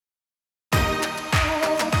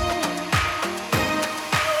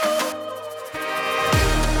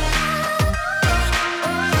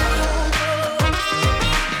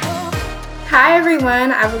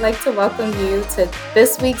everyone. I would like to welcome you to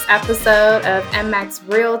this week's episode of MMAC's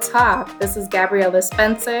Real Talk. This is Gabriella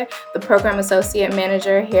Spencer, the Program Associate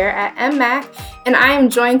Manager here at MMAC, and I am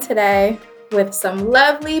joined today with some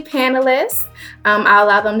lovely panelists. I'll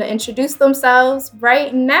allow them to introduce themselves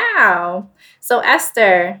right now. So,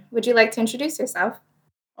 Esther, would you like to introduce yourself?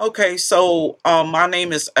 Okay, so my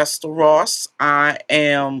name is Esther Ross. I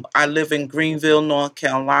live in Greenville, North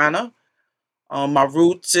Carolina. My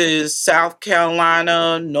roots is South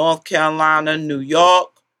Carolina, North Carolina, New York.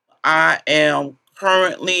 I am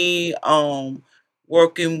currently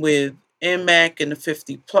working with NMAC in the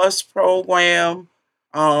 50 Plus program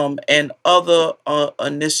and other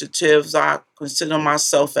initiatives. I consider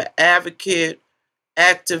myself an advocate,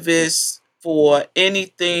 activist for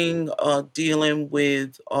anything dealing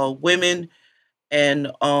with women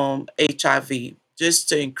and HIV, just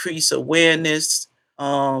to increase awareness.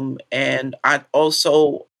 And I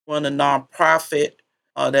also run a nonprofit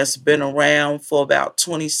that's been around for about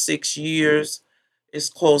 26 years. It's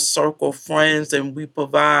called Circle Friends, and we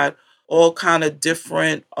provide all kind of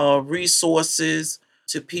different resources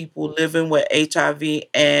to people living with HIV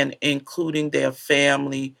and including their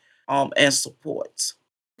family and supports.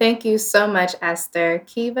 Thank you so much, Esther.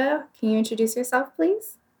 Kiva, can you introduce yourself,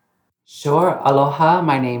 please? Sure. Aloha.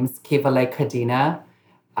 My name's Kivale Kadina.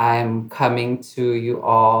 I'm coming to you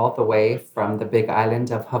all the way from the big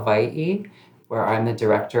island of Hawaii, where I'm the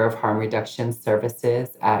Director of Harm Reduction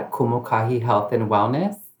Services at Kumukahi Health and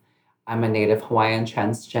Wellness. I'm a Native Hawaiian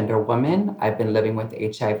transgender woman. I've been living with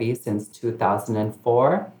HIV since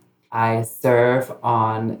 2004. I serve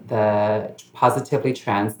on the Positively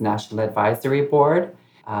Trans National Advisory Board.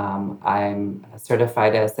 I'm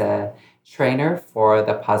certified as a trainer for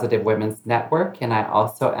the Positive Women's Network, and I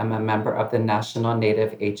also am a member of the National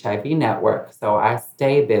Native HIV Network. So I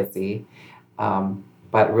stay busy,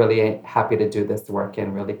 but really happy to do this work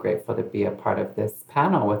and really grateful to be a part of this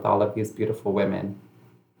panel with all of these beautiful women.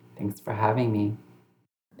 Thanks for having me.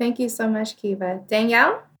 Thank you so much, Kiva.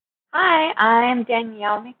 Danielle? Hi, I'm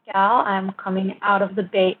Danielle McDowell. I'm coming out of the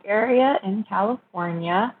Bay Area in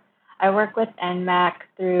California. I work with NMAC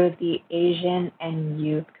through the Asian and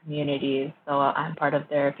youth communities, so I'm part of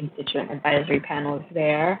their constituent advisory panels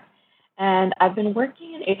there. And I've been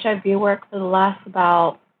working in HIV work for the last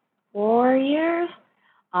about 4 years,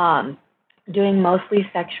 um, doing mostly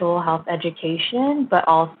sexual health education, but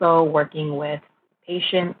also working with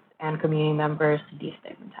patients and community members to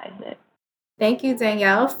destigmatize it. Thank you,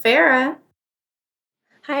 Danielle. Farah?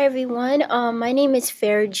 Hi everyone. My name is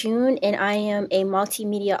Farah June, and I am a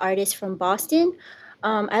multimedia artist from Boston.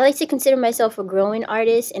 I like to consider myself a growing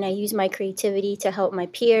artist, and I use my creativity to help my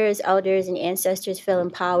peers, elders, and ancestors feel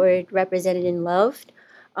empowered, represented, and loved.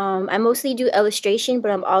 I mostly do illustration,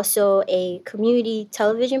 but I'm also a community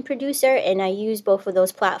television producer, and I use both of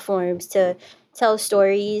those platforms to tell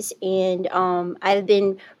stories. And I've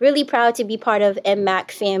been really proud to be part of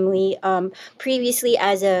NMAC family. Previously,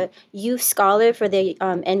 as a youth scholar for the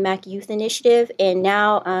NMAC Youth Initiative, and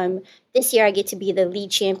now this year I get to be the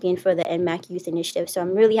lead champion for the NMAC Youth Initiative. So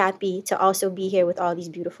I'm really happy to also be here with all these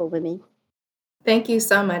beautiful women. Thank you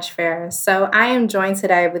so much, Farah. So I am joined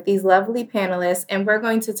today with these lovely panelists, and we're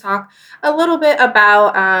going to talk a little bit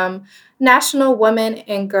about National Women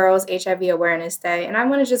and Girls HIV Awareness Day. And I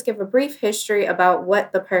want to just give a brief history about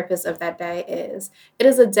what the purpose of that day is. It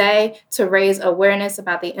is a day to raise awareness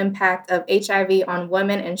about the impact of HIV on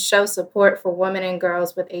women and show support for women and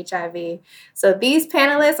girls with HIV. So these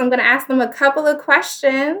panelists, I'm going to ask them a couple of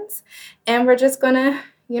questions, and we're just going to,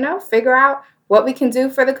 figure out what we can do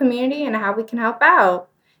for the community and how we can help out.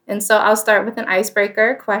 And so I'll start with an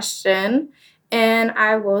icebreaker question, and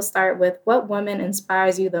I will start with, what woman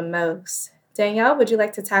inspires you the most? Danielle, would you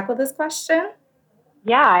like to tackle this question?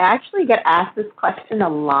 Yeah, I actually get asked this question a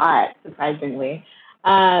lot, surprisingly.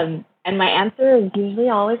 And my answer is usually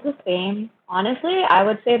always the same. Honestly, I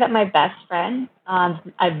would say that my best friend,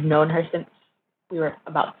 I've known her since we were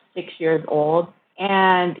about 6 years old.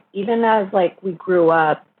 And even as we grew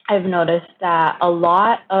up, I've noticed that a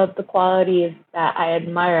lot of the qualities that I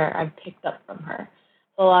admire, I've picked up from her.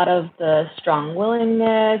 A lot of the strong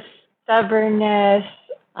willingness, stubbornness,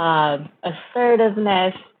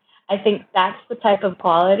 assertiveness. I think that's the type of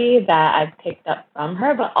quality that I've picked up from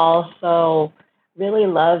her, but also really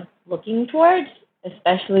love looking towards,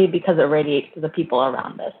 especially because it radiates to the people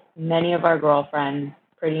around us. Many of our girlfriends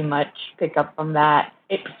pretty much pick up from that.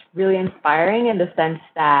 It's really inspiring in the sense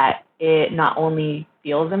that it not only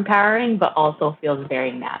feels empowering, but also feels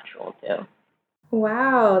very natural too.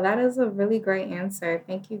 Wow, that is a really great answer.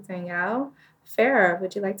 Thank you, Danielle. Farah,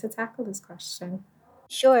 would you like to tackle this question?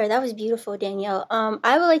 Sure, that was beautiful, Danielle.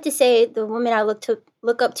 I would like to say the woman I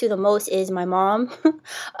look up to the most is my mom.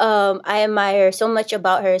 I admire so much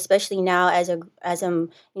about her, especially now as I'm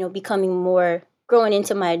becoming more growing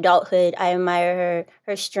into my adulthood. I admire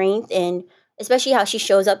her strength and especially how she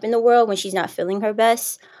shows up in the world when she's not feeling her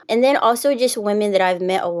best. And then also just women that I've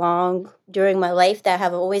met along during my life that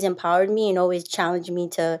have always empowered me and always challenged me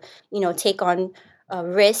to take on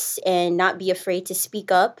risks and not be afraid to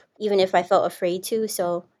speak up, even if I felt afraid to.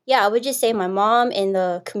 So, yeah, I would just say my mom and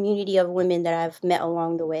the community of women that I've met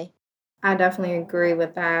along the way. I definitely agree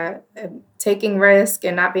with that. Taking risk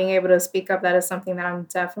and not being able to speak up, that is something that I'm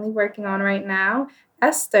definitely working on right now.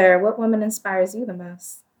 Esther, what woman inspires you the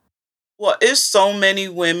most? Well, it's so many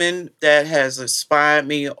women that has inspired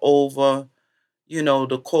me over,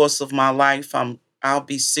 the course of my life. I'll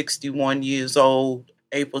be 61 years old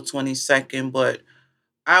April 22nd, but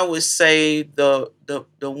I would say the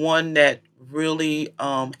one that really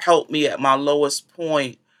helped me at my lowest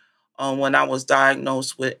point when I was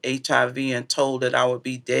diagnosed with HIV and told that I would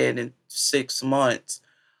be dead in 6 months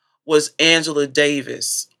was Angela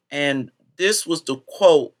Davis. And this was the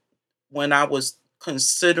quote when I was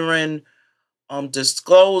considering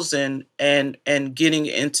disclosing and getting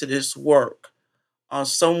into this work.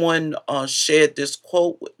 Someone shared this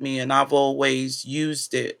quote with me, and I've always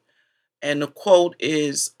used it. And the quote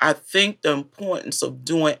is, I think the importance of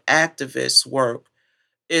doing activist work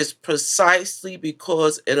is precisely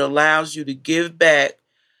because it allows you to give back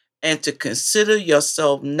and to consider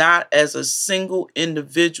yourself not as a single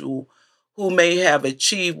individual who may have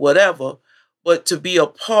achieved whatever, but to be a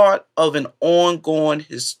part of an ongoing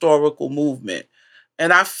historical movement.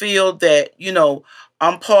 And I feel that,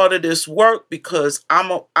 I'm part of this work because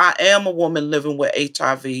I am a woman living with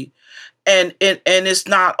HIV, and it's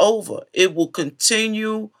not over. It will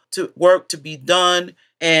continue to work to be done,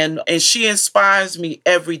 and she inspires me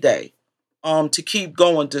every day to keep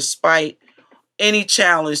going despite any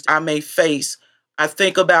challenge I may face. I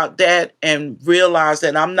think about that and realize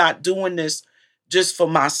that I'm not doing this just for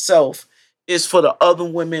myself. It's for the other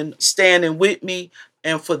women standing with me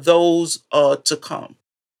and for those to come.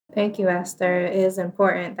 Thank you, Esther. It is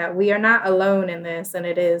important that we are not alone in this, and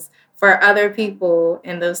it is for other people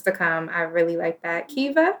and those to come. I really like that.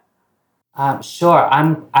 Kiva? Sure.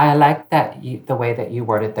 I like the way that you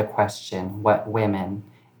worded the question. What women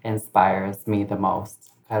inspires me the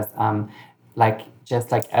most? Because like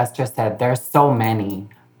just like Esther said, there's so many,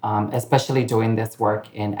 especially doing this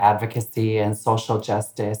work in advocacy and social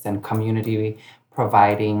justice and community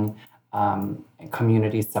providing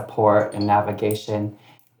community support and navigation.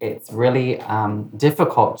 It's really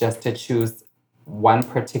difficult just to choose one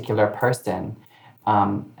particular person.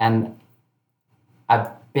 And I've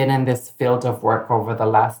been in this field of work over the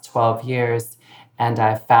last 12 years, and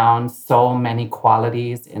I found so many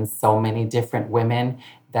qualities in so many different women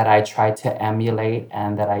that I try to emulate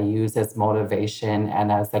and that I use as motivation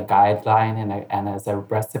and as a guideline and as a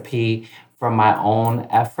recipe for my own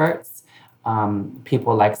efforts.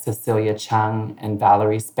 People like Cecilia Chung and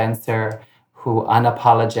Valerie Spencer, who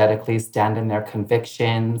unapologetically stand in their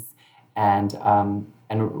convictions and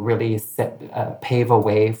really pave a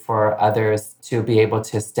way for others to be able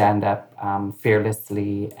to stand up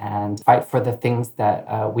fearlessly and fight for the things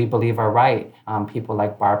that we believe are right. People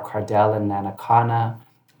like Barb Cardell and Nana Khanna.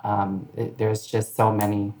 There's just so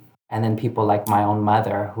many. And then people like my own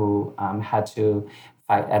mother who had to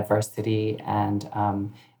fight adversity and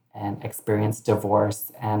experience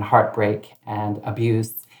divorce and heartbreak and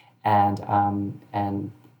abuse and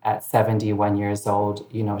at 71 years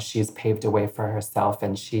old, she's paved a way for herself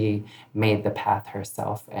and she made the path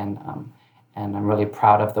herself. And I'm really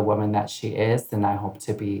proud of the woman that she is. And I hope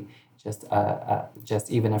to be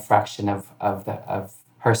just even a fraction of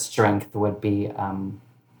her strength would be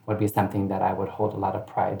something that I would hold a lot of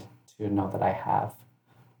pride to know that I have.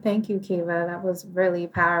 Thank you, Kiva. That was really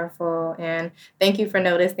powerful. And thank you for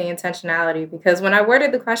noticing the intentionality because when I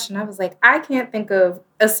worded the question, I was like, I can't think of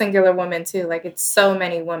a singular woman, too. Like, it's so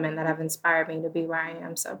many women that have inspired me to be where I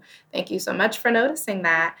am. So, thank you so much for noticing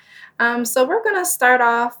that. So, we're going to start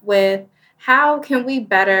off with how can we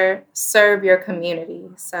better serve your community?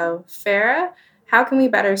 So, Farah, how can we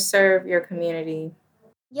better serve your community?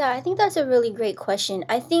 Yeah, I think that's a really great question.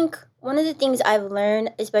 I think one of the things I've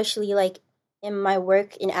learned, especially like in my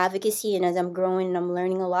work in advocacy and as I'm growing and I'm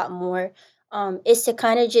learning a lot more, is to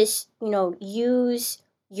kind of just, use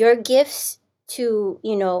your gifts to,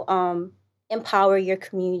 empower your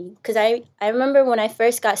community. Because I remember when I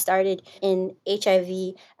first got started in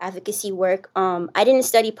HIV advocacy work, I didn't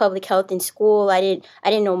study public health in school. I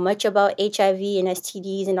didn't know much about HIV and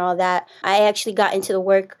STDs and all that. I actually got into the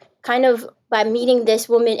work kind of by meeting this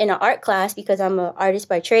woman in an art class, because I'm an artist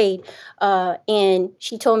by trade, and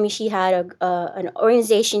she told me she had an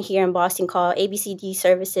organization here in Boston called ABCD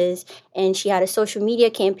Services, and she had a social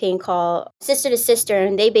media campaign called Sister to Sister,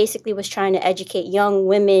 and they basically was trying to educate young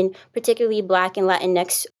women, particularly Black and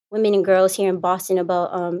Latinx women and girls here in Boston,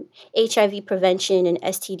 about HIV prevention and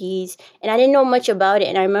STDs. And I didn't know much about it.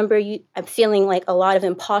 And I remember I'm feeling like a lot of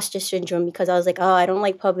imposter syndrome, because I was like, oh, I don't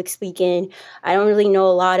like public speaking. I don't really know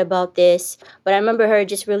a lot about this. But I remember her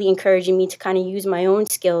just really encouraging me to kind of use my own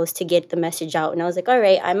skills to get the message out. And I was like, all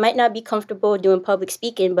right, I might not be comfortable doing public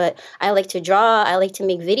speaking, but I like to draw. I like to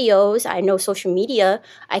make videos. I know social media.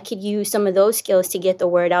 I could use some of those skills to get the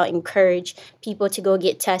word out, encourage people to go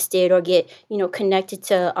get tested or get, connected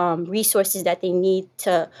to resources that they need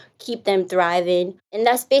to keep them thriving. And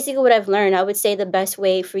that's basically what I've learned. I would say the best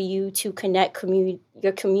way for you to connect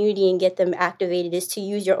your community and get them activated is to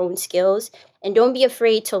use your own skills, and don't be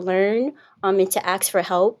afraid to learn and to ask for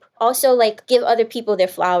help. Also, like, give other people their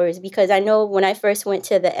flowers, because I know when I first went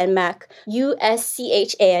to the NMAC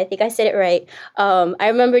USCHA, I think I said it right. I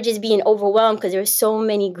remember just being overwhelmed because there were so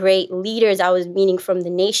many great leaders I was meeting from the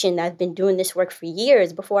nation that have been doing this work for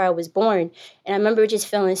years before I was born. And I remember just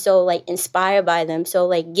feeling so like inspired by them. So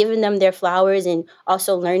like giving them their flowers and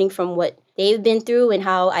also learning from what they've been through and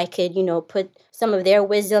how I could, put some of their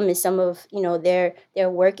wisdom and some of, their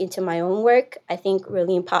work into my own work, I think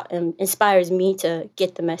really inspires me to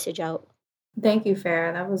get the message out. Thank you,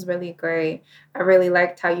 Farah. That was really great. I really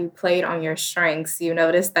liked how you played on your strengths. You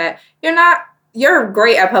noticed that you're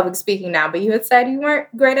great at public speaking now, but you had said you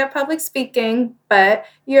weren't great at public speaking, but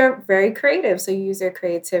you're very creative. So you use your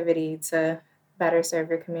creativity to better serve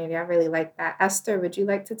your community. I really like that. Esther, would you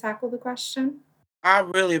like to tackle the question? I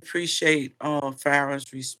really appreciate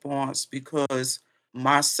Farah's response because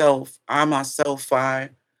I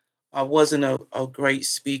wasn't a great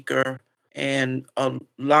speaker, and a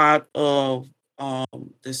lot of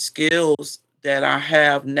the skills that I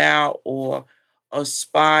have now or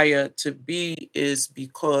aspire to be is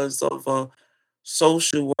because of a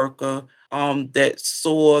social worker that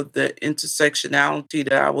saw the intersectionality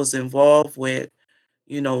that I was involved with,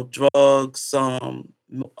 drugs,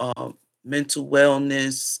 mental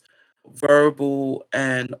wellness, verbal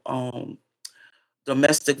and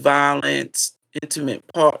domestic violence, intimate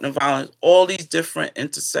partner violence, all these different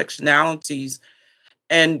intersectionalities.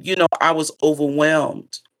 And, I was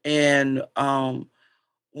overwhelmed. And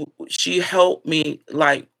she helped me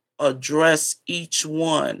like address each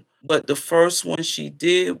one. But the first one she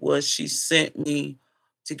did was she sent me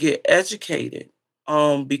to get educated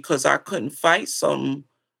because I couldn't fight something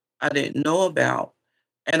I didn't know about.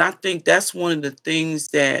 And I think that's one of the things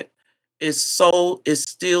that is still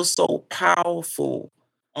so powerful.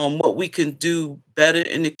 What we can do better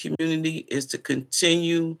in the community is to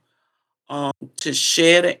continue to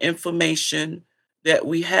share the information that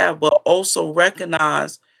we have, but also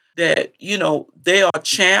recognize that, there are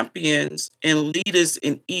champions and leaders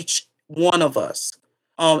in each one of us.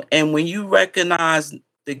 And when you recognize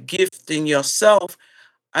the gift in yourself,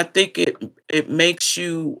 I think it makes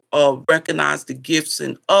you recognize the gifts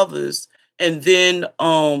in others, and then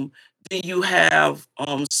you have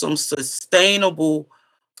some sustainable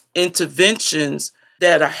interventions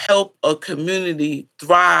that help a community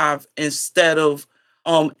thrive instead of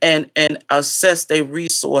and assess their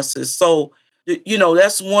resources. So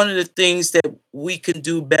that's one of the things that we can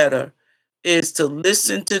do better is to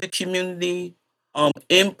listen to the community,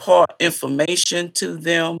 impart information to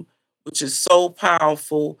them, which is so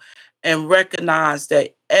powerful, and recognize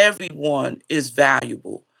that everyone is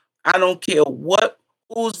valuable. I don't care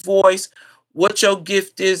whose voice, what your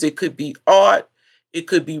gift is. It could be art, it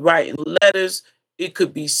could be writing letters, it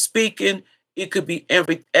could be speaking, it could be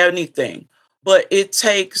anything. But it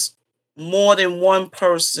takes more than one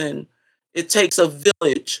person. It takes a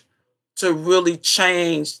village to really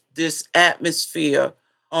change this atmosphere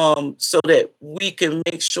so that we can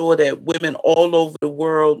make sure that women all over the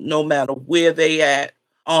world, no matter where they at,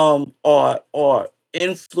 are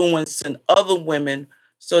influencing other women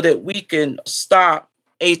so that we can stop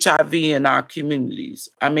HIV in our communities.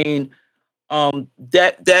 I mean,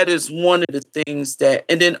 that is one of the things that,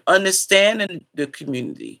 and then understanding the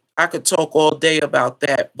community. I could talk all day about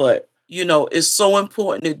that, but it's so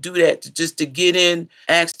important to do that, to get in,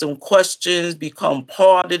 ask them questions, become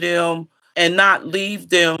part of them, and not leave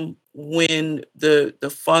them when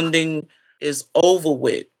the funding is over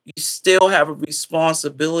with. You still have a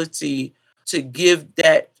responsibility to give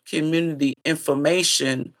that community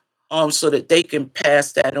information so that they can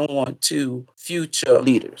pass that on to future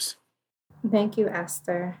leaders. Thank you,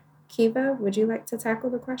 Esther. Kiva, would you like to tackle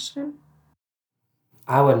the question?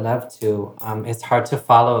 I would love to. It's hard to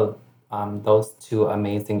follow those two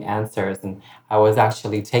amazing answers. And I was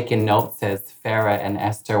actually taking notes as Farah and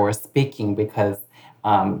Esther were speaking because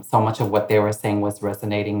so much of what they were saying was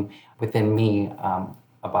resonating within me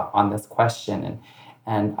about on this question.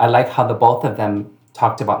 And I like how the both of them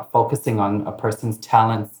talked about focusing on a person's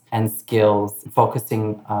talents and skills,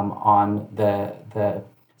 focusing on the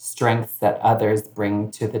strengths that others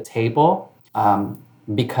bring to the table.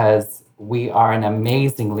 Because we are an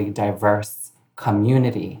amazingly diverse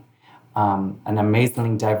community, an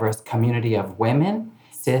amazingly diverse community of women,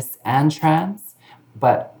 cis and trans,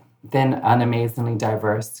 but then an amazingly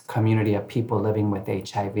diverse community of people living with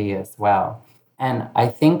HIV as well. And I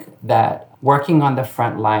think that working on the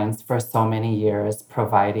front lines for so many years,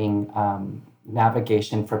 providing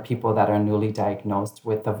navigation for people that are newly diagnosed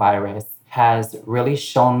with the virus, has really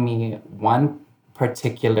shown me one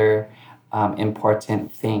particular important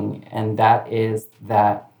thing, and that is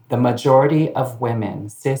that the majority of women,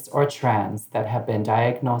 cis or trans, that have been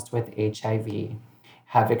diagnosed with HIV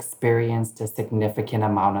have experienced a significant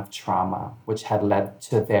amount of trauma, which had led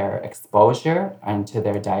to their exposure and to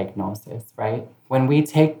their diagnosis, right? When we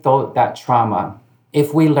take that trauma,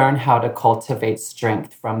 if we learn how to cultivate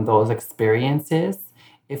strength from those experiences,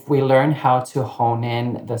 if we learn how to hone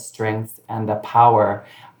in the strengths and the power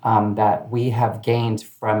that we have gained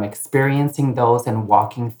from experiencing those and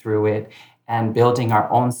walking through it and building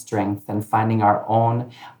our own strength and finding our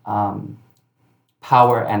own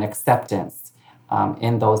power and acceptance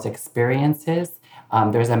in those experiences,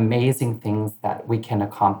 there's amazing things that we can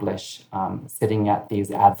accomplish sitting at these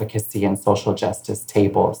advocacy and social justice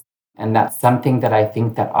tables. And that's something that I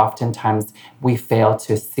think that oftentimes we fail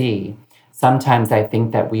to see. Sometimes I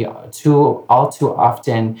think that we all too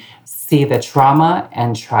often see the trauma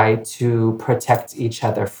and try to protect each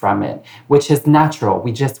other from it, which is natural.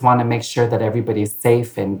 We just want to make sure that everybody's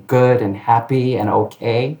safe and good and happy and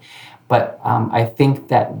okay. But I think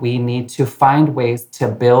that we need to find ways to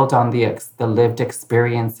build on the lived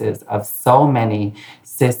experiences of so many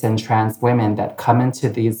cis and trans women that come into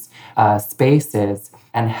these spaces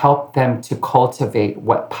and help them to cultivate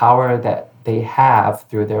what power that they have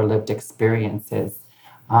through their lived experiences.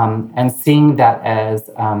 And seeing that as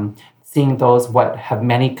seeing those what have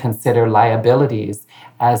many consider liabilities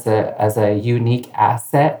as a unique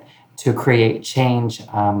asset to create change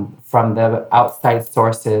from the outside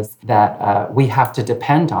sources that we have to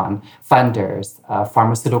depend on: funders,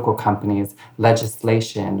 pharmaceutical companies,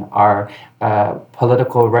 legislation, our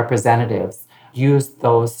political representatives. Use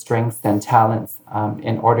those strengths and talents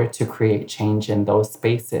in order to create change in those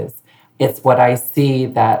spaces. It's what I see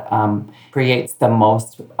that creates the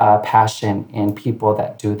most passion in people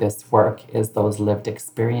that do this work, is those lived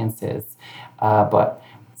experiences. But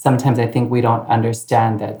sometimes I think we don't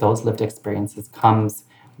understand that those lived experiences comes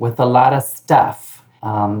with a lot of stuff,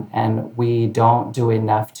 and we don't do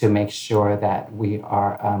enough to make sure that we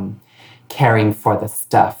are caring for the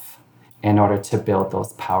stuff in order to build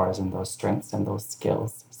those powers and those strengths and those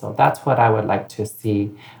skills. So that's what I would like to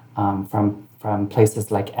see from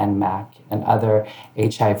places like NMAC and other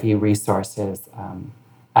HIV resources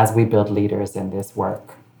as we build leaders in this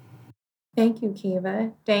work. Thank you,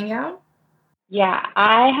 Kiva. Danielle? Yeah,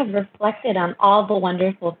 I have reflected on all the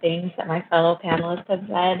wonderful things that my fellow panelists have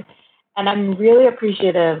said, and I'm really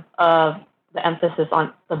appreciative of the emphasis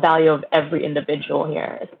on the value of every individual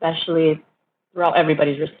here, especially throughout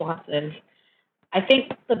everybody's responses. I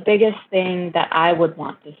think the biggest thing that I would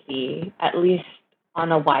want to see, at least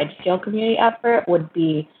on a wide scale community effort, would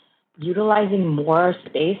be utilizing more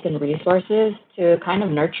space and resources to kind of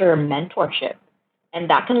nurture mentorship. And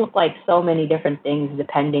that can look like so many different things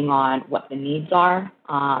depending on what the needs are,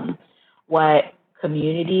 what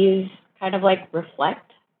communities kind of like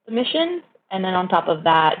reflect the mission. And then on top of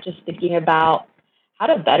that, just thinking about how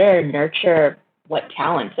to better nurture what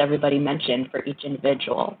talents everybody mentioned for each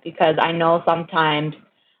individual. Because I know sometimes,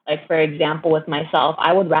 like for example, with myself,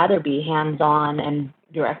 I would rather be hands on and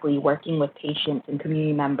directly working with patients and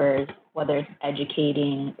community members, whether it's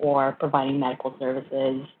educating or providing medical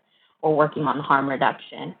services or working on harm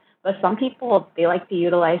reduction. But some people, they like to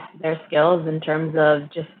utilize their skills in terms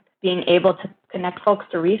of just being able to connect folks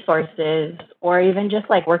to resources or even just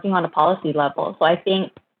like working on a policy level. So I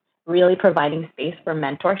think really providing space for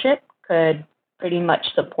mentorship could pretty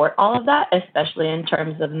much support all of that, especially in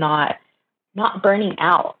terms of not burning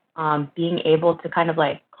out, being able to kind of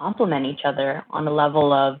like complement each other on a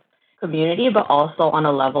level of community, but also on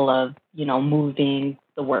a level of, moving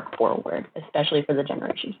the work forward, especially for the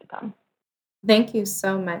generations to come. Thank you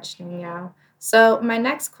so much, Danielle. So, my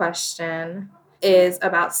next question is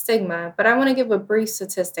about stigma, but I want to give a brief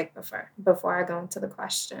statistic before I go into the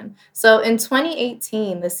question. So in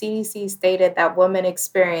 2018, the CDC stated that women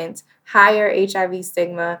experience higher HIV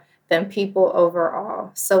stigma than people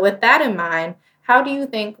overall. So with that in mind, how do you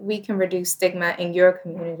think we can reduce stigma in your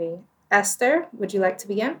community? Esther, would you like to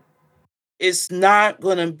begin? It's not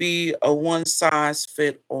going to be a one size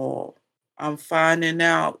fit all. I'm finding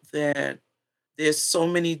out that there's so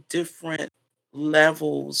many different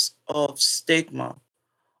levels of stigma.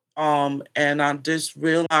 And I'm just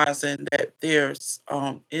realizing that there's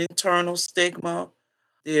internal stigma,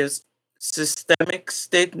 there's systemic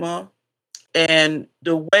stigma, and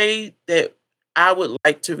the way that I would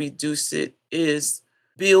like to reduce it is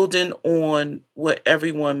building on what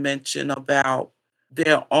everyone mentioned about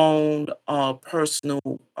their own personal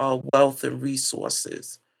wealth and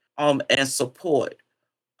resources and support.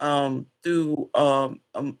 Through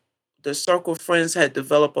the Circle of Friends had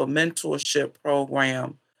developed a mentorship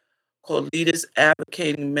program called Leaders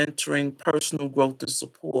Advocating Mentoring Personal Growth and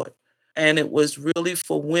Support. And it was really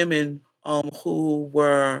for women who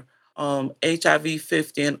were HIV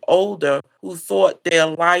 50 and older who thought their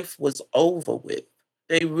life was over with.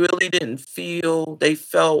 They really didn't feel, they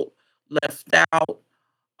felt left out.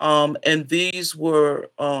 And these were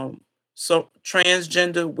so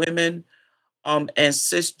transgender women and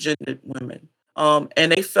cisgendered women.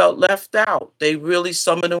 And they felt left out. They really,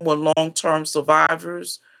 some of them were long term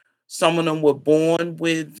survivors. Some of them were born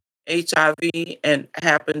with HIV and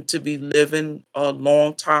happened to be living a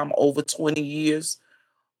long time, over 20 years,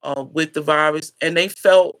 with the virus. And they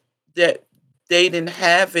felt that they didn't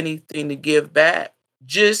have anything to give back.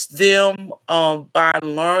 Just them by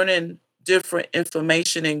learning different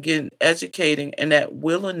information and getting educating and that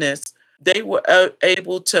willingness, they were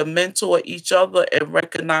able to mentor each other and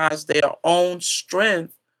recognize their own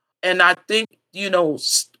strength. And I think,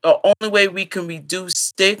 the only way we can reduce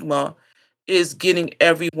stigma is getting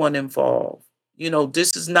everyone involved.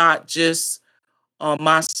 This is not just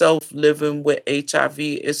myself living with HIV,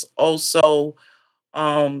 it's also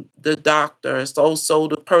the doctor, it's also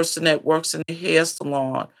the person that works in the hair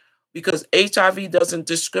salon, because HIV doesn't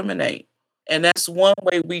discriminate. And that's one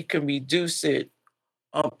way we can reduce it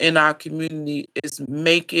in our community is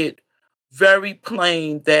make it very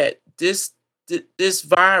plain that this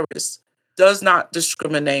virus does not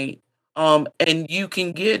discriminate, and you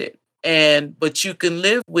can get it, and but you can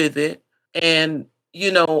live with it, and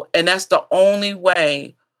and that's the only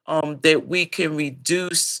way that we can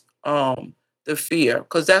reduce the fear,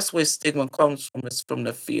 because that's where stigma comes from, is from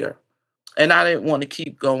the fear. And I didn't want to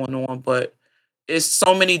keep going on, but it's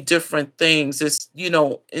so many different things. It's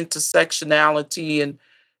intersectionality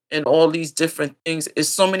and all these different things. It's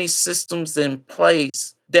so many systems in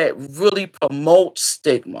place that really promote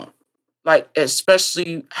stigma, like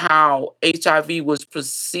especially how HIV was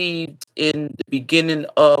perceived in the beginning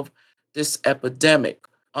of this epidemic.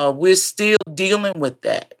 We're still dealing with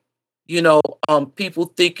that. People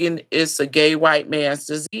thinking it's a gay white man's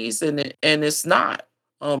disease, and it's not.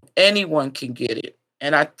 Anyone can get it,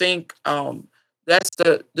 and I think that's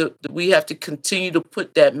we have to continue to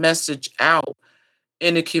put that message out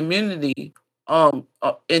in the community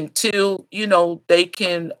until they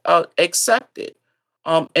can accept it.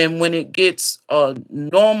 And when it gets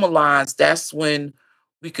normalized, that's when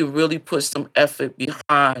we can really put some effort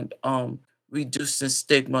behind reducing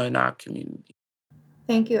stigma in our community.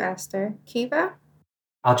 Thank you, Esther. Kiva?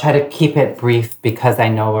 I'll try to keep it brief because I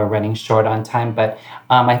know we're running short on time, but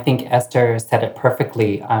I think Esther said it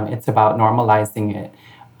perfectly. It's about normalizing it.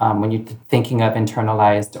 When you're thinking of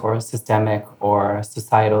internalized or systemic or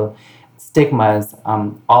societal stigmas,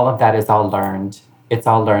 all of that is all learned. It's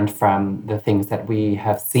all learned from the things that we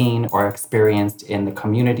have seen or experienced in the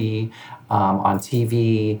community, on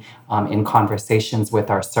TV, in conversations with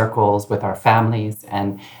our circles, with our families.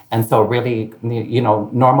 And so really,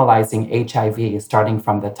 normalizing HIV, starting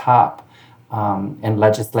from the top in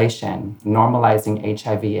legislation, normalizing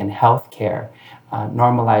HIV in healthcare,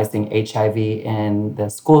 normalizing HIV in the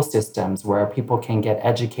school systems where people can get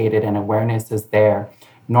educated and awareness is there,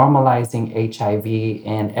 normalizing HIV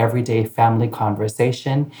in everyday family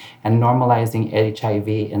conversation, and normalizing HIV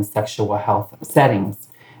in sexual health settings.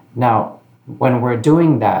 Now, when we're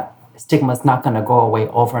doing that, stigma is not going to go away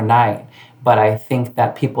overnight. But I think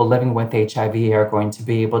that people living with HIV are going to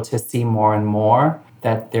be able to see more and more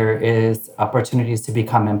that there is opportunities to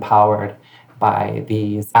become empowered, by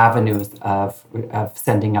these avenues of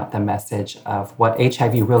sending out the message of what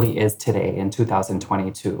HIV really is today in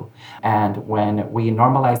 2022. And when we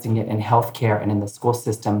normalizing it in healthcare and in the school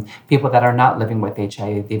system, people that are not living with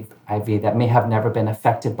HIV that may have never been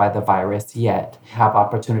affected by the virus yet have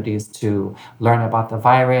opportunities to learn about the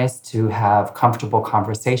virus, to have comfortable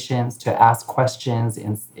conversations, to ask questions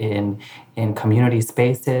in community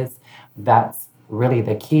spaces. That's really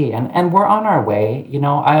the key. And we're on our way.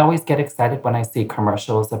 I always get excited when I see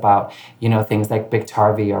commercials about, things like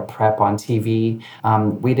Biktarvy or PrEP on TV.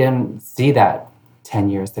 We didn't see that 10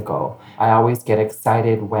 years ago. I always get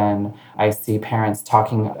excited when I see parents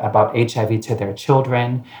talking about HIV to their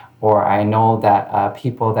children, or I know that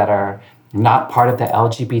people that are not part of the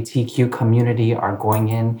LGBTQ community are going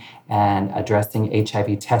in and addressing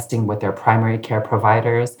HIV testing with their primary care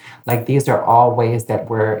providers. Like, these are all ways that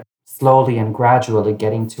we're slowly and gradually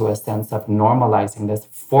getting to a sense of normalizing this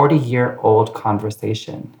 40-year-old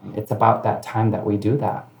conversation. It's about that time that we do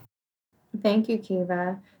that. Thank you,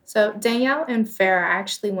 Kiva. So, Danielle and Farah, I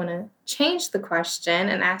actually want to change the question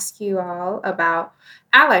and ask you all about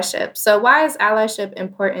allyship. So, why is allyship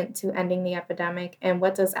important to ending the epidemic, and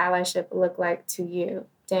what does allyship look like to you?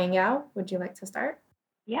 Danielle, would you like to start?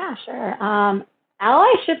 Yeah, sure.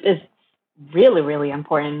 Allyship is really, really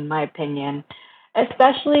important in my opinion,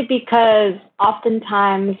 especially because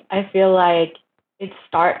oftentimes I feel like it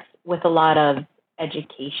starts with a lot of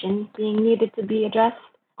education being needed to be addressed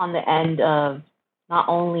on the end of not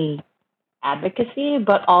only advocacy,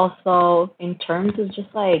 but also in terms of just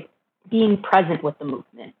like being present with the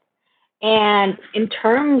movement. And in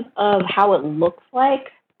terms of how it looks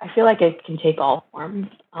like, I feel like it can take all forms,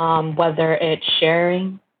 whether it's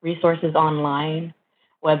sharing resources online,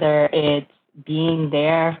 whether it's being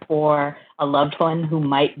there for a loved one who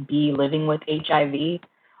might be living with HIV,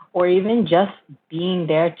 or even just being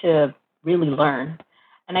there to really learn.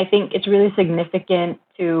 And I think it's really significant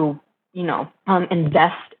to,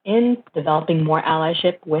 invest in developing more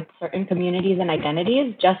allyship with certain communities and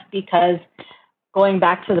identities, just because going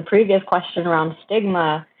back to the previous question around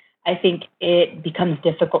stigma, I think it becomes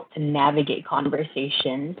difficult to navigate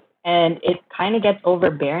conversations and it kind of gets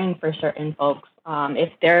overbearing for certain folks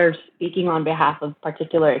if they're speaking on behalf of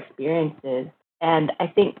particular experiences. And I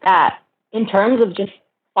think that in terms of just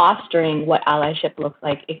fostering what allyship looks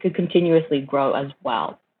like, it could continuously grow as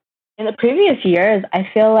well. In the previous years, I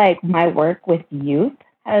feel like my work with youth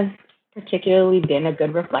has particularly been a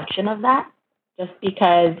good reflection of that, just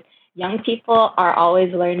because young people are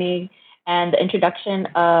always learning, and the introduction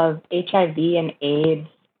of HIV and AIDS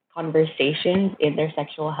conversations in their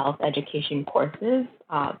sexual health education courses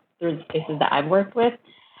through the spaces that I've worked with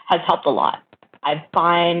has helped a lot. I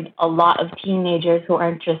find a lot of teenagers who are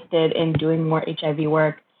interested in doing more HIV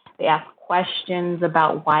work. They ask questions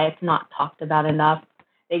about why it's not talked about enough.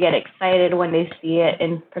 They get excited when they see it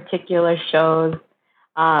in particular shows.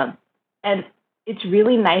 And it's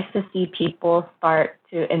really nice to see people start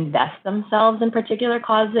to invest themselves in particular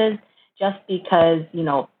causes just because,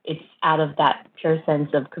 it's out of that pure sense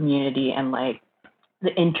of community and like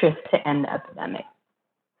the interest to end the epidemic.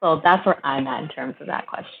 So that's where I'm at in terms of that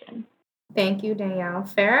question. Thank you, Danielle.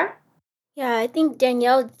 Farah? Yeah, I think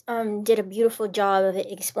Danielle did a beautiful job of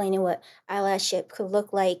explaining what allyship could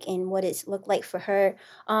look like and what it's looked like for her.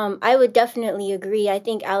 I would definitely agree. I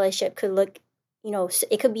think allyship could look,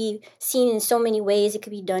 it could be seen in so many ways. It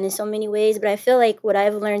could be done in so many ways. But I feel like what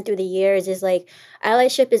I've learned through the years is like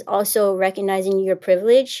allyship is also recognizing your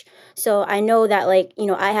privilege. So I know that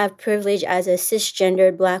I have privilege as a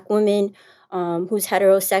cisgendered Black woman who's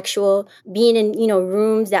heterosexual, being in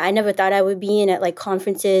rooms that I never thought I would be in at like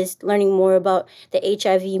conferences, learning more about the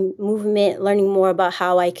HIV movement, learning more about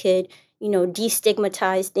how I could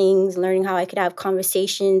destigmatize things, learning how I could have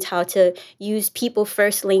conversations, how to use people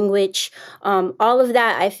first language. All of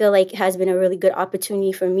that I feel like has been a really good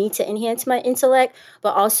opportunity for me to enhance my intellect,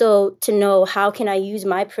 but also to know how can I use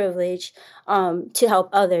my privilege to help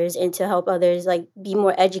others and to help others like be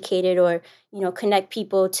more educated or connect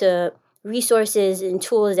people to resources and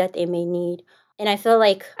tools that they may need. And I feel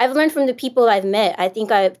like I've learned from the people I've met. I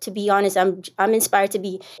think to be honest, I'm inspired to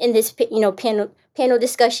be in this panel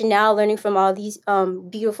discussion now, learning from all these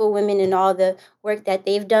beautiful women and all the work that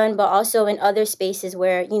they've done, but also in other spaces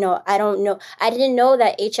where I didn't know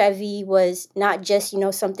that HIV was not just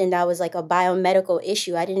something that was like a biomedical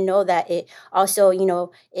issue. I didn't know that it also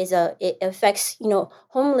it affects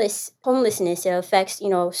homelessness. It affects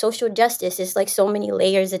social justice. It's like so many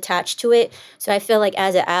layers attached to it. So I feel like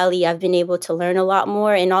as an ally, I've been able to learn a lot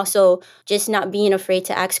more, and also just not being afraid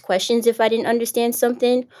to ask questions if I didn't understand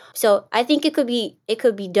something. So I think it could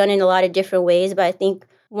be done in a lot of different ways, but I think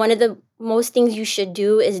one of the most things you should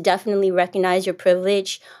do is definitely recognize your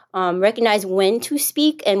privilege, recognize when to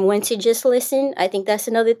speak and when to just listen. I think that's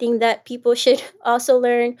another thing that people should also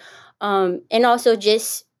learn. And also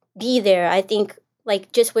just be there. I think,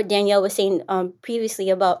 like just what Danielle was saying previously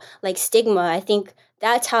about like stigma, I think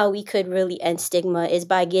that's how we could really end stigma is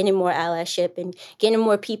by getting more allyship and getting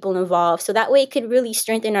more people involved. So that way it could really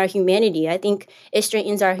strengthen our humanity. I think it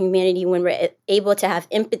strengthens our humanity when we're able to have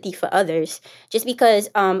empathy for others. Just because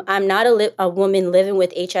I'm not a woman living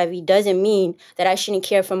with HIV doesn't mean that I shouldn't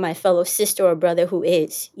care for my fellow sister or brother who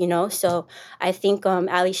is, you know? So I think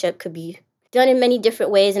allyship could be done in many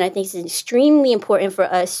different ways, and I think it's extremely important for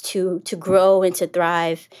us to grow and to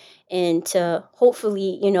thrive and to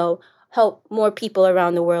hopefully, help more people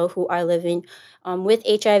around the world who are living with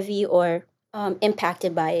HIV or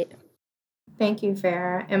impacted by it. Thank you,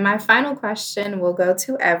 Farah. And my final question will go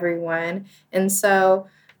to everyone. And so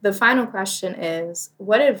the final question is,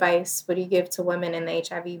 what advice would you give to women in the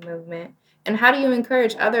HIV movement? And how do you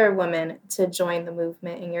encourage other women to join the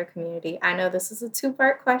movement in your community? I know this is a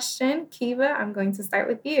two-part question. Kiva, I'm going to start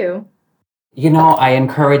with you. I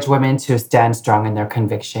encourage women to stand strong in their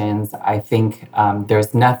convictions. I think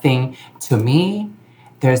to me,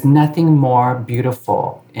 there's nothing more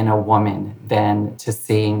beautiful in a woman than to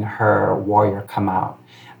seeing her warrior come out.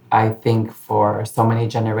 I think for so many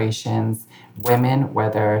generations, women,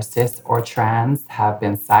 whether cis or trans, have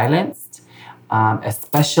been silenced,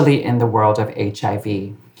 especially in the world of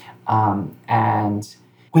HIV. And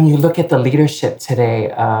when you look at the leadership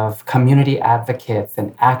today of community advocates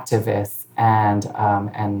and activists and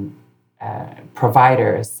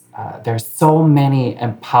providers, there's so many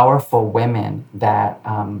and powerful women that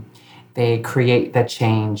they create the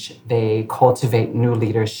change, they cultivate new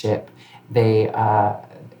leadership, they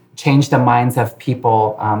change the minds of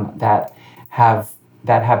people that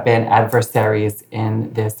have been adversaries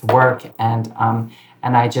in this work.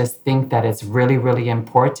 And I just think that it's really, really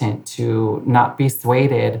important to not be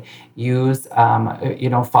swayed. Use,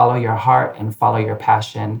 follow your heart and follow your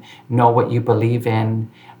passion. Know what you believe in,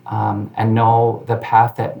 and know the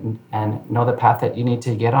path that you need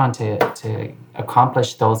to get on to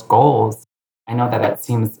accomplish those goals. I know that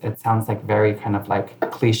it sounds like very kind of like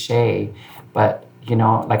cliche, but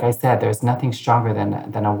like I said, there's nothing stronger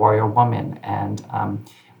than a warrior woman, and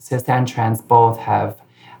cis and trans both have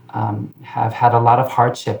had a lot of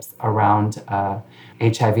hardships around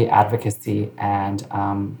HIV advocacy and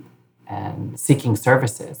seeking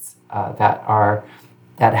services that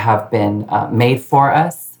have been made for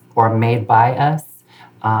us or made by us,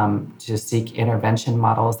 to seek intervention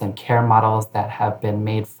models and care models that have been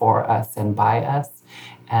made for us and by us.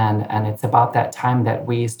 And it's about that time that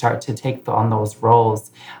we start to take on those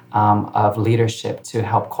roles of leadership to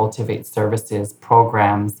help cultivate services,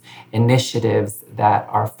 programs, initiatives that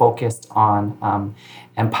are focused on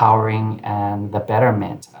empowering and the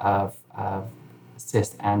betterment of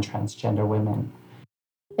cis and transgender women.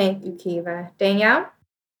 Thank you, Kiva. Danielle?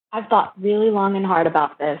 I've thought really long and hard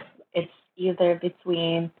about this. It's either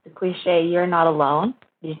between the cliche, you're not alone,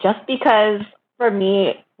 just because for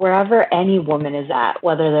me, wherever any woman is at,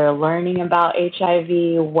 whether they're learning about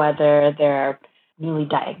HIV, whether they're newly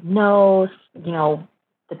diagnosed,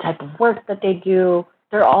 the type of work that they do,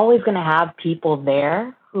 they're always going to have people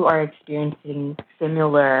there who are experiencing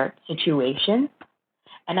similar situations.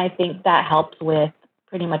 And I think that helps with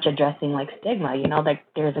pretty much addressing like stigma, like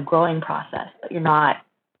there's a growing process, but you're not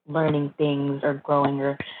learning things or growing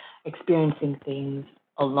or experiencing things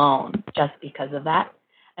alone just because of that.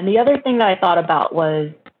 And the other thing that I thought about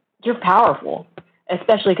was you're powerful,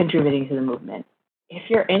 especially contributing to the movement. If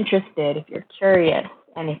you're interested, if you're curious,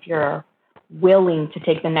 and if you're willing to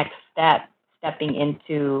take the next step, stepping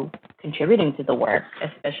into contributing to the work,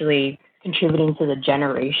 especially contributing to the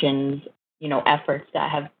generations, efforts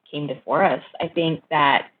that have came before us, I think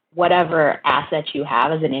that whatever assets you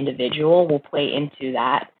have as an individual will play into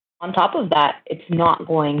that. On top of that, it's not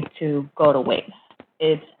going to go to waste.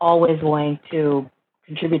 It's always going to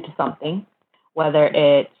contribute to something, whether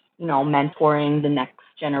it's, mentoring the next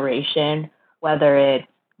generation, whether it's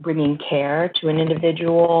bringing care to an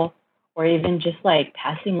individual, or even just like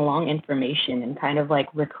passing along information and kind of like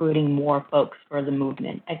recruiting more folks for the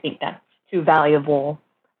movement. I think that's two valuable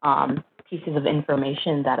pieces of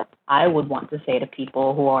information that I would want to say to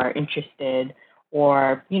people who are interested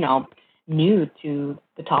or, new to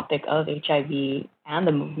the topic of HIV and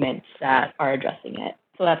the movements that are addressing it.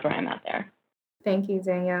 So that's where I'm at there. Thank you,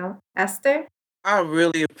 Danielle. Esther? I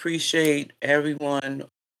really appreciate everyone.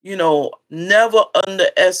 Never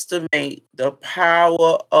underestimate the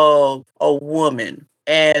power of a woman.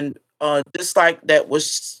 And just like that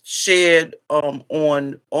was shared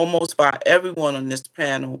on almost by everyone on this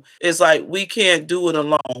panel, is like we can't do it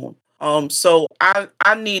alone. So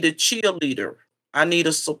I need a cheerleader. I need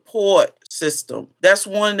a support system. That's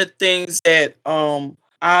one of the things that the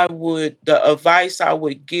advice I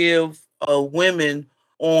would give women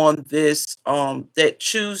on this that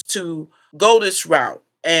choose to go this route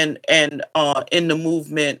and in the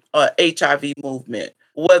movement, HIV movement,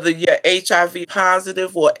 whether you're HIV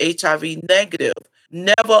positive or HIV negative,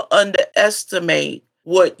 never underestimate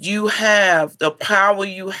what you have, the power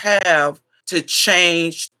you have to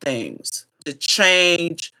change things, to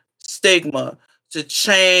change stigma, to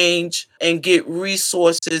change and get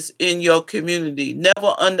resources in your community.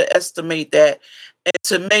 Never underestimate that. And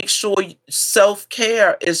to make sure self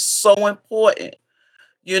care is so important,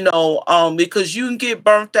 because you can get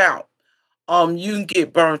burnt out. You can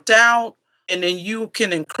get burnt out, and then you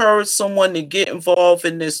can encourage someone to get involved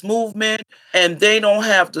in this movement, and they don't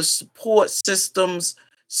have the support systems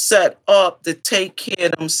set up to take care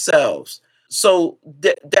of themselves. So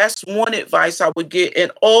that's one advice I would get,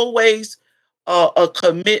 and always a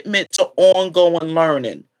commitment to ongoing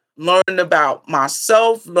learning. Learn about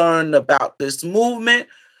myself, learn about this movement.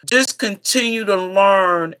 Just continue to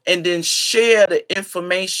learn and then share the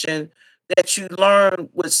information that you learn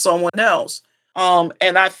with someone else.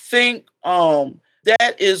 And I think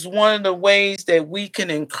that is one of the ways that we can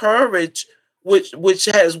encourage, which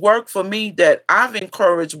has worked for me, that I've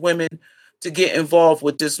encouraged women to get involved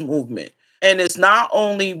with this movement. And it's not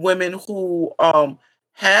only women who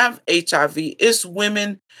have HIV, it's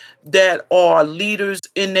women that are leaders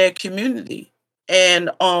in their community. And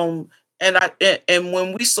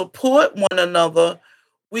when we support one another,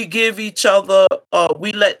 we give each other,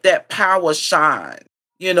 we let that power shine,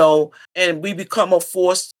 and we become a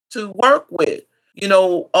force to work with.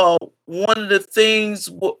 One of the things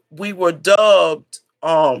we were dubbed,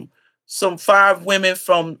 some 5 women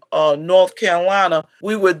from North Carolina,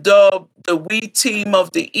 we were dubbed the We Team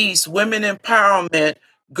of the East, Women Empowerment,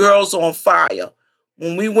 Girls on Fire.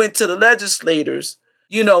 When we went to the legislators,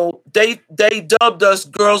 they dubbed us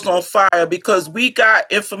Girls on Fire because we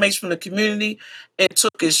got information from the community and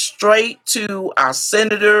took it straight to our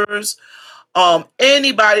senators,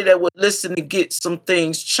 anybody that would listen to get some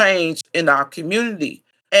things changed in our community.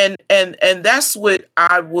 And that's what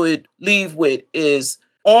I would leave with is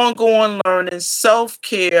ongoing learning,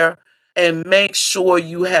 self-care, and make sure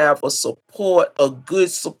you have a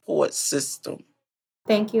good support system.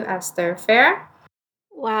 Thank you, Esther. Fair?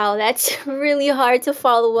 Wow, that's really hard to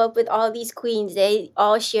follow up with all these queens. They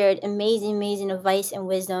all shared amazing, amazing advice and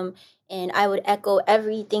wisdom. And I would echo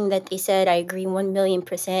everything that they said. I agree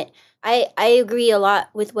 1,000,000%. I agree a lot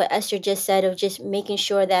with what Esther just said of just making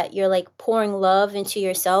sure that you're like pouring love into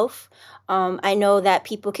yourself. I know that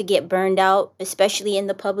people could get burned out, especially in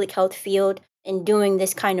the public health field in doing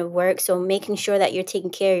this kind of work. So making sure that you're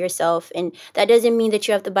taking care of yourself. And that doesn't mean that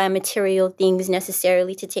you have to buy material things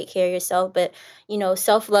necessarily to take care of yourself. But,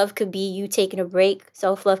 self-love could be you taking a break.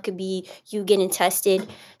 Self-love could be you getting tested.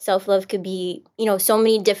 Self-love could be, so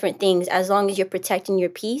many different things as long as you're protecting your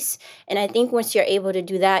peace. And I think once you're able to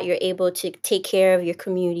do that, you're able to take care of your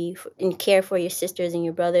community and care for your sisters and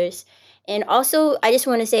your brothers. And also, I just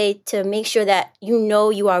want to say to make sure that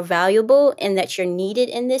you are valuable and that you're needed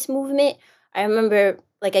in this movement. I remember,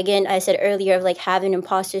 like, again, I said earlier of like having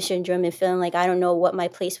imposter syndrome and feeling like I don't know what my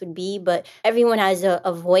place would be, but everyone has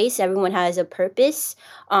a voice, everyone has a purpose.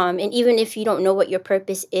 And even if you don't know what your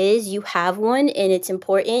purpose is, you have one and it's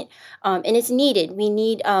important and it's needed. We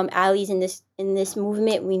need allies in this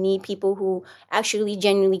movement. We need people who actually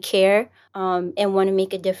genuinely care and want to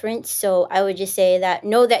make a difference. So I would just say that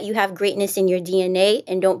know that you have greatness in your DNA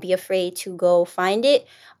and don't be afraid to go find it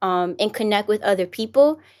and connect with other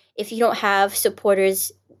people. If you don't have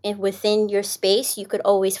supporters within your space, you could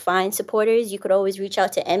always find supporters. You could always reach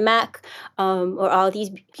out to NMAC or all these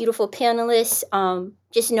beautiful panelists.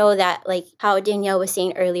 Just know that, like how Danielle was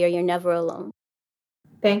saying earlier, you're never alone.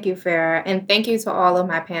 Thank you, Farah. And thank you to all of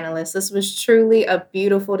my panelists. This was truly a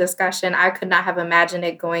beautiful discussion. I could not have imagined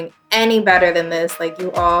it going any better than this. Like,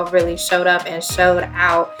 you all really showed up and showed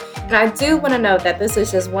out. And I do want to note that this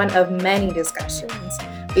is just one of many discussions,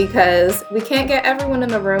 because we can't get everyone in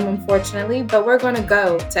the room, unfortunately, but we're going to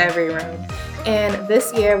go to every room. And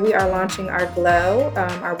this year we are launching our GLOW,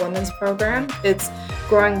 our women's program. It's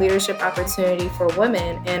Growing Leadership Opportunity for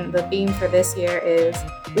Women. And the theme for this year is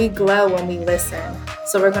We Glow When We Listen.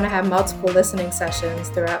 So we're going to have multiple listening sessions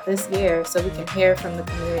throughout this year so we can hear from the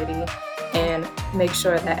community. and make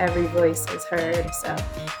sure that every voice is heard. So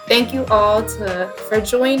thank you all for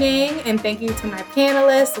joining, and thank you to my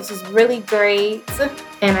panelists. This was really great,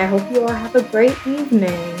 and I hope you all have a great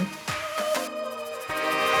evening.